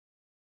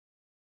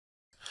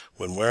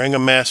When wearing a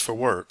mask for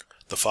work,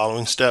 the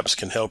following steps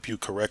can help you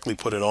correctly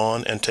put it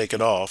on and take it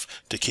off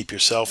to keep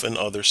yourself and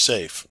others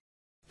safe.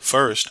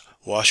 First,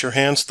 wash your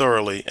hands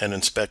thoroughly and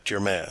inspect your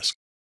mask.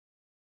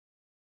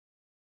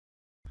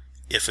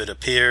 If it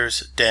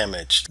appears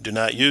damaged, do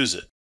not use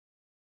it.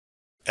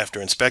 After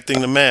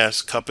inspecting the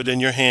mask, cup it in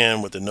your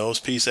hand with the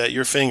nose piece at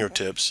your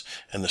fingertips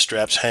and the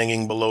straps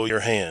hanging below your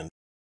hand.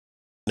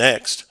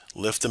 Next,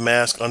 lift the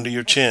mask under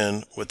your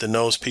chin with the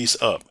nose piece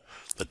up.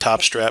 The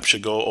top strap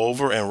should go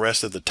over and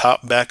rest at the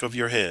top back of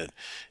your head.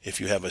 If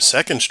you have a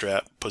second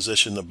strap,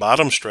 position the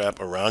bottom strap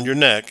around your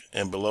neck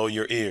and below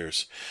your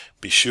ears.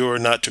 Be sure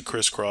not to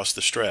crisscross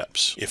the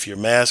straps. If your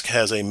mask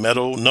has a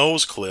metal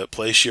nose clip,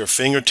 place your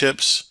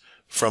fingertips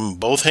from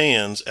both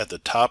hands at the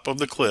top of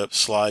the clip.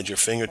 Slide your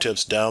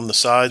fingertips down the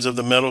sides of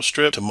the metal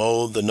strip to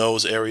mold the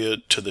nose area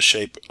to the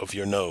shape of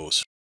your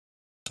nose.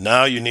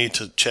 Now you need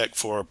to check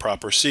for a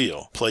proper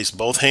seal. Place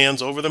both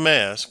hands over the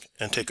mask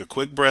and take a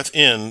quick breath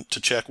in to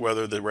check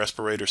whether the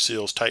respirator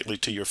seals tightly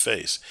to your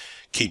face.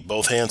 Keep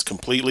both hands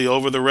completely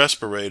over the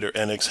respirator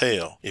and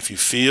exhale. If you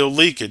feel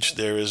leakage,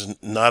 there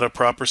is not a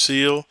proper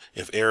seal.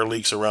 If air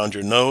leaks around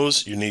your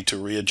nose, you need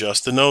to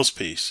readjust the nose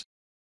piece.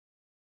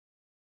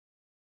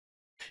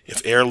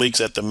 If air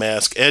leaks at the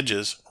mask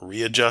edges,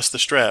 readjust the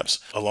straps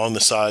along the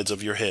sides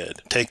of your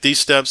head. Take these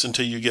steps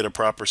until you get a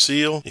proper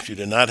seal. If you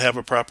do not have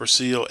a proper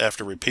seal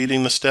after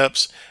repeating the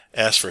steps,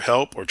 ask for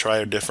help or try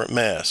a different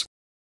mask.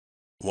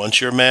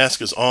 Once your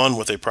mask is on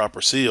with a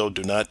proper seal,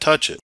 do not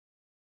touch it.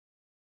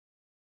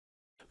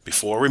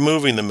 Before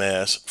removing the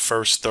mask,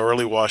 first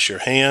thoroughly wash your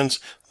hands,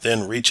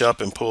 then reach up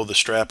and pull the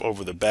strap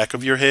over the back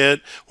of your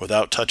head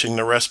without touching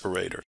the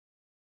respirator.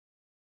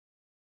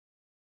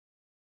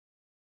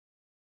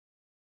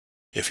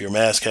 If your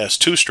mask has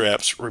two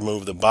straps,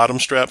 remove the bottom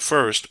strap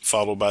first,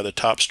 followed by the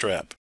top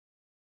strap.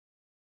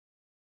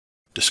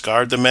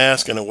 Discard the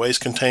mask in a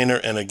waste container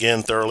and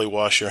again thoroughly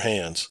wash your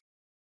hands.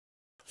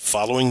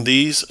 Following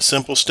these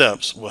simple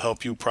steps will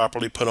help you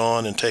properly put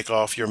on and take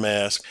off your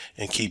mask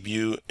and keep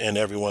you and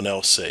everyone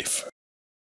else safe.